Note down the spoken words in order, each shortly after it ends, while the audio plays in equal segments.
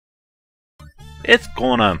It's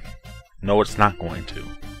gonna... No, it's not going to.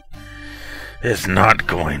 It's not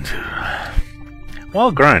going to.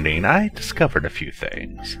 While grinding, I discovered a few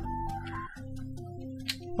things.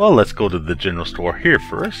 Well, let's go to the general store here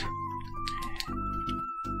first.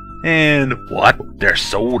 And what? They're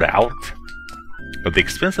sold out? But the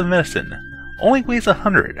expensive medicine only weighs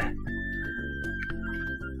 100.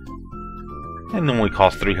 And only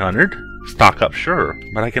costs 300. Stock up, sure,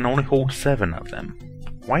 but I can only hold 7 of them.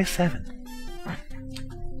 Why 7?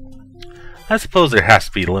 I suppose there has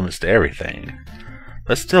to be limits to everything.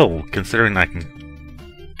 But still, considering I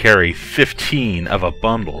can carry 15 of a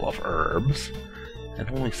bundle of herbs, and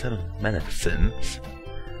only 7 medicines.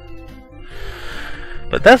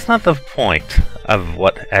 But that's not the point of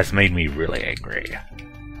what has made me really angry.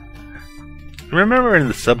 Remember in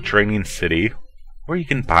the subterranean city where you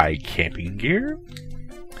can buy camping gear?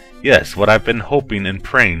 Yes, what I've been hoping and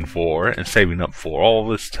praying for and saving up for all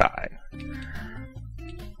this time.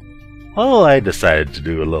 Well, I decided to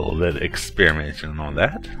do a little bit of experimenting on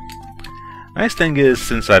that. Nice thing is,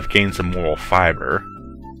 since I've gained some moral fiber,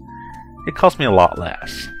 it cost me a lot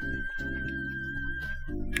less.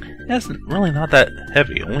 It's really not that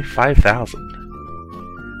heavy, only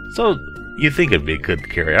 5,000. So, you think it'd be good to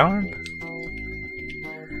carry on?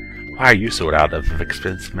 Why are you sold out of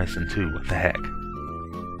expensive medicine too? What the heck?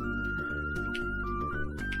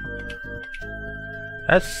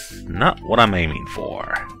 That's not what I'm aiming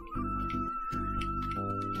for.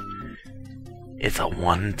 It's a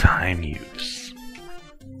one-time use.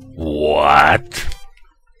 What?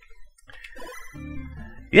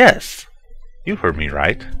 Yes, you heard me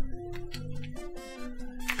right.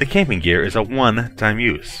 The camping gear is a one-time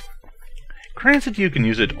use. Granted, you can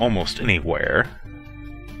use it almost anywhere.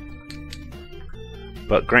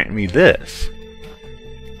 But grant me this.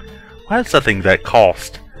 Why is something that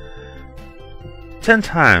cost 10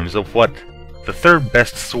 times of what the third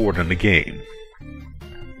best sword in the game?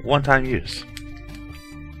 One-time use.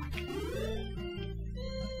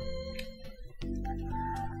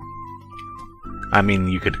 I mean,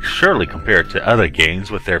 you could surely compare it to other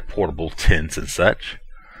games with their portable tents and such.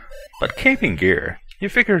 But camping gear, you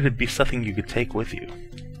figured it'd be something you could take with you.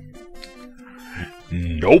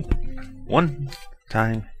 Nope.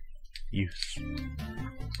 One-time use.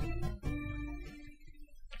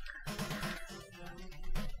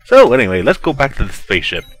 So anyway, let's go back to the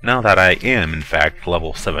spaceship, now that I am in fact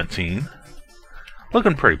level 17.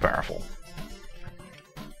 Looking pretty powerful.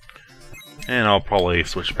 And I'll probably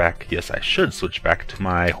switch back, yes I should switch back to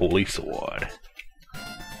my holy sword.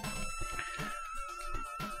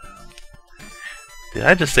 Did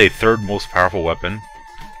I just say third most powerful weapon?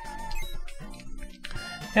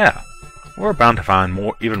 Yeah, we're bound to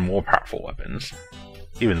find even more powerful weapons.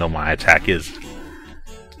 Even though my attack is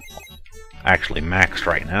actually maxed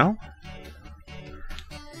right now.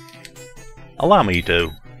 Allow me to...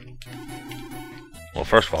 Well,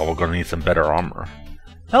 first of all, we're going to need some better armor.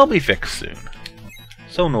 That'll be fixed soon,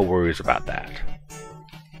 so no worries about that.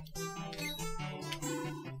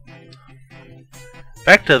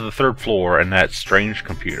 Back to the 3rd floor and that strange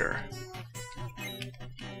computer.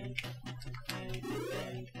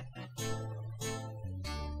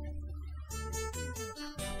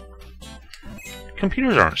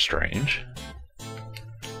 Computers aren't strange.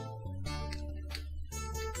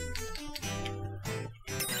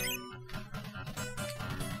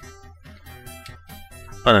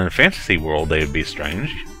 But in a fantasy world, they would be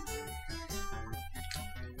strange.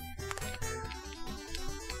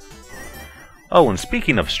 Oh, and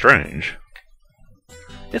speaking of strange,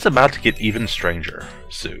 it's about to get even stranger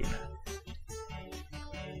soon.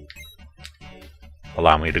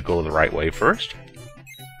 Allow me to go the right way first.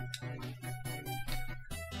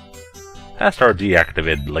 Past our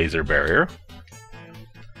deactivated laser barrier.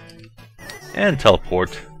 And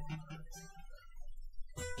teleport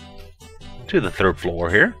to the 3rd floor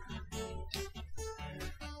here.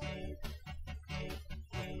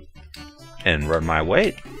 And run my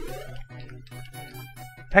way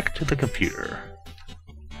back to the computer.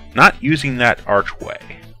 Not using that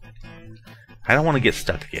archway. I don't want to get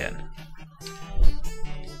stuck again.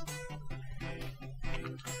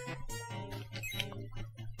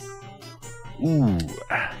 Ooh.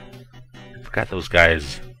 Forgot those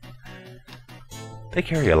guys. They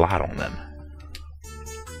carry a lot on them.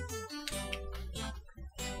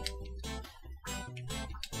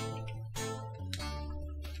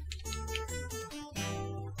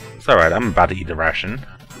 It's alright, I'm about to eat a ration.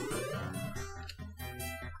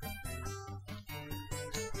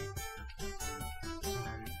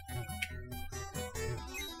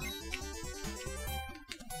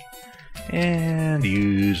 And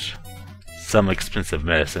use some expensive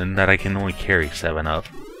medicine that I can only carry 7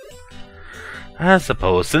 of. I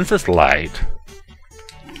suppose since it's light,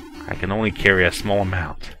 I can only carry a small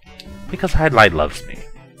amount, because Hydlide loves me.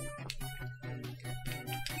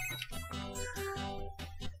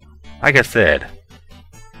 Like I said,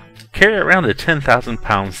 carry around a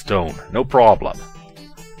 10,000-pound stone, no problem.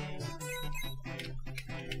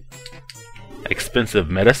 Expensive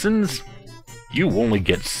medicines? You only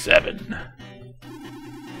get 7.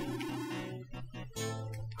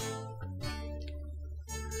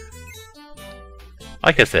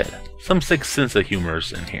 Like I said, some sick sense of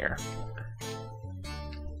humor's in here.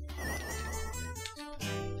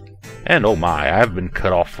 And oh my, I've been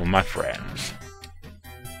cut off from my friends.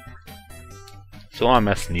 So I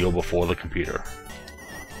must kneel before the computer.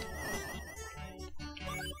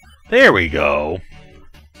 There we go.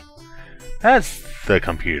 That's the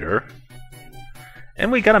computer.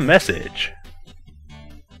 And we got a message.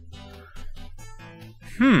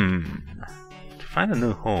 To find a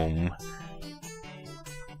new home.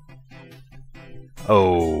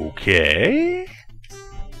 Okay.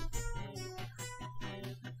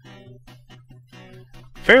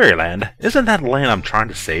 Fairyland? Isn't that land I'm trying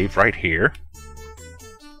to save right here?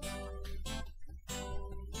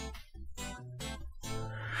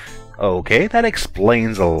 Okay, that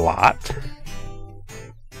explains a lot.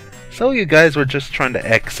 So you guys were just trying to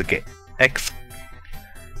excavate.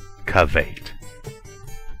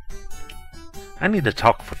 I need to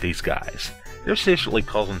talk with these guys. They're seriously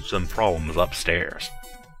causing some problems upstairs.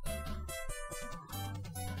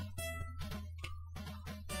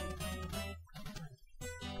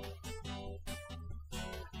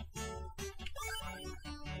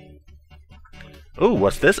 Ooh,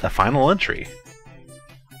 what's this? A final entry.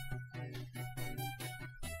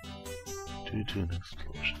 Due to an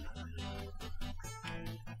explosion.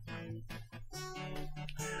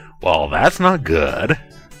 Well, that's not good.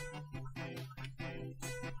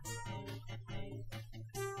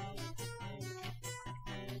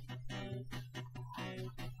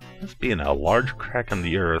 Must be in a large crack in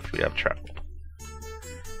the earth we have traveled.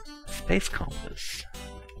 Space compass.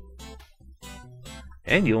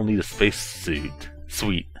 And you'll need a space suit.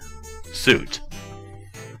 Suit.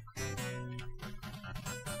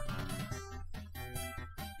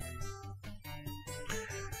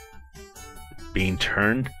 Being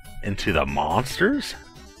turned into the monsters?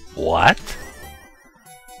 What?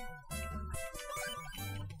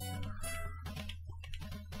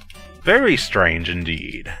 Very strange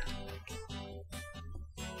indeed.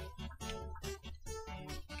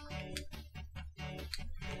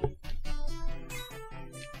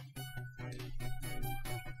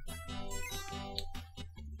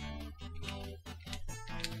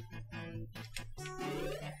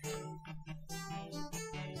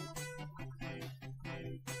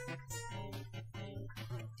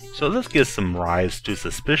 So this gives some rise to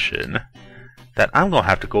suspicion that I'm gonna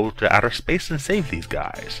have to go to outer space and save these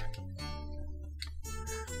guys.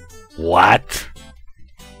 What?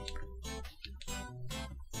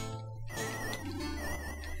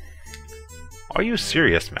 Are you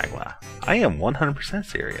serious, Magma? I am 100%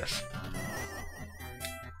 serious.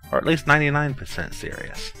 Or at least 99%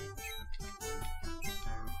 serious.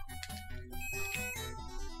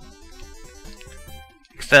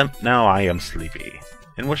 Except now I am sleepy,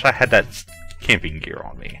 and wish I had that camping gear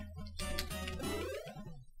on me.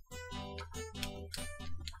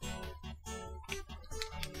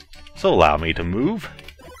 So allow me to move.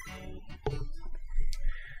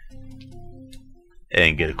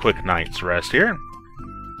 And get a quick night's rest here.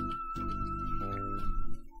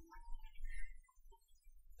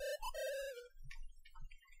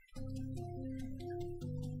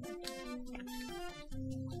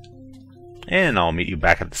 And I'll meet you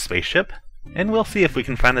back at the spaceship, and we'll see if we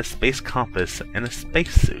can find a space compass and a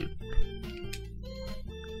spacesuit.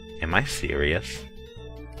 Am I serious?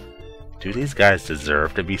 Do these guys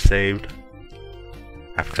deserve to be saved?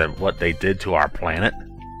 After what they did to our planet?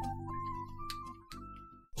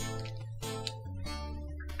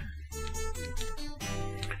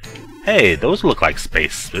 Hey, those look like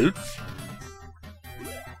space suits.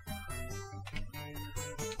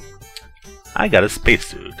 I got a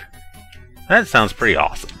spacesuit. That sounds pretty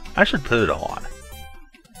awesome. I should put it on.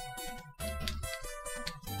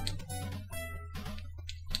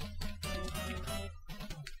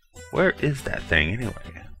 Where is that thing anyway?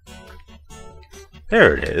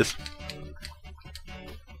 There it is.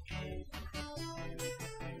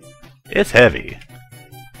 It's heavy.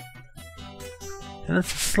 And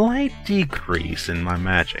it's a slight decrease in my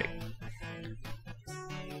magic.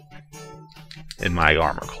 In my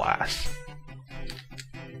armor class.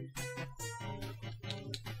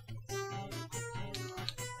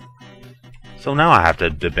 So now I have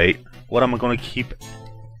to debate what I'm going to keep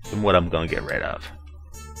and what I'm going to get rid of.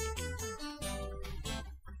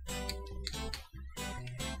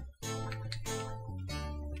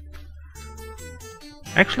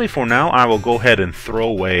 Actually, for now, I will go ahead and throw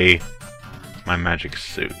away my magic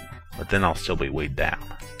suit. But then I'll still be weighed down.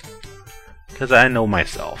 Because I know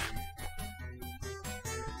myself.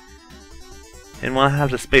 And when I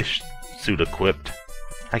have the space suit equipped,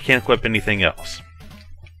 I can't equip anything else.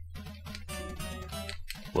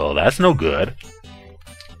 Well, that's no good.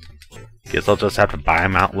 Guess I'll just have to buy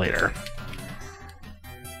them out later.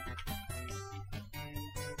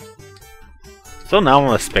 So now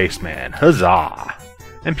I'm a spaceman. Huzzah!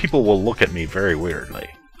 And people will look at me very weirdly.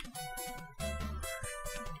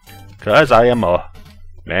 Because I am a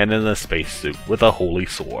man in a spacesuit with a holy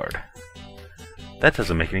sword. That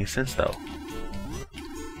doesn't make any sense though.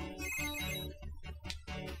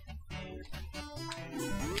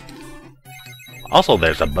 Also,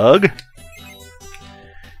 there's a bug.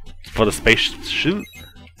 For the space suit,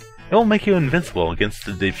 it will make you invincible against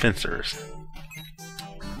the defensors.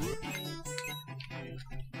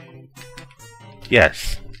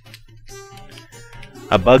 Yes.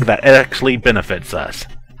 A bug that actually benefits us.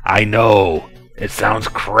 I know! It sounds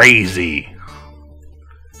crazy!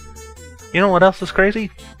 You know what else is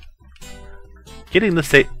crazy? Getting the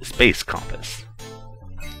space compass.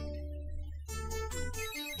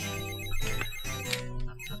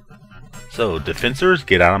 So, defensors,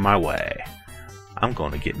 get out of my way. I'm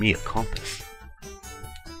going to get me a compass.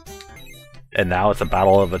 And now it's a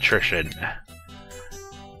battle of attrition.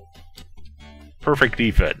 Perfect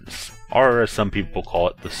defense, or as some people call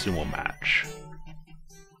it, the sumo match.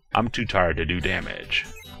 I'm too tired to do damage.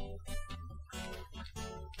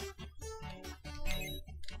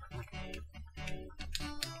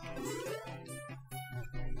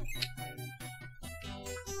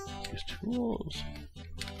 Use tools.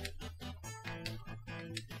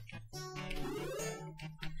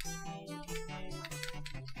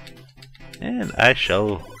 And I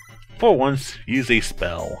shall, for once, use a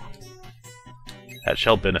spell that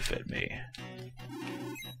shall benefit me.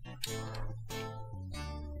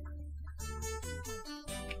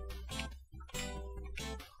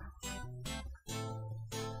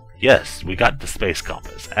 Yes, we got the space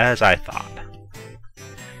compass, as I thought.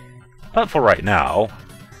 But for right now,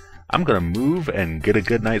 I'm gonna move and get a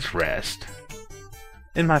good night's rest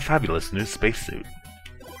in my fabulous new spacesuit.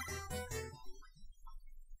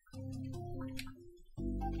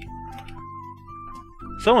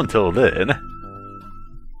 So until then,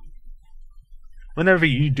 whenever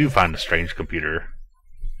you do find a strange computer,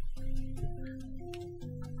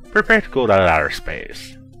 prepare to go to outer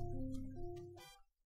space.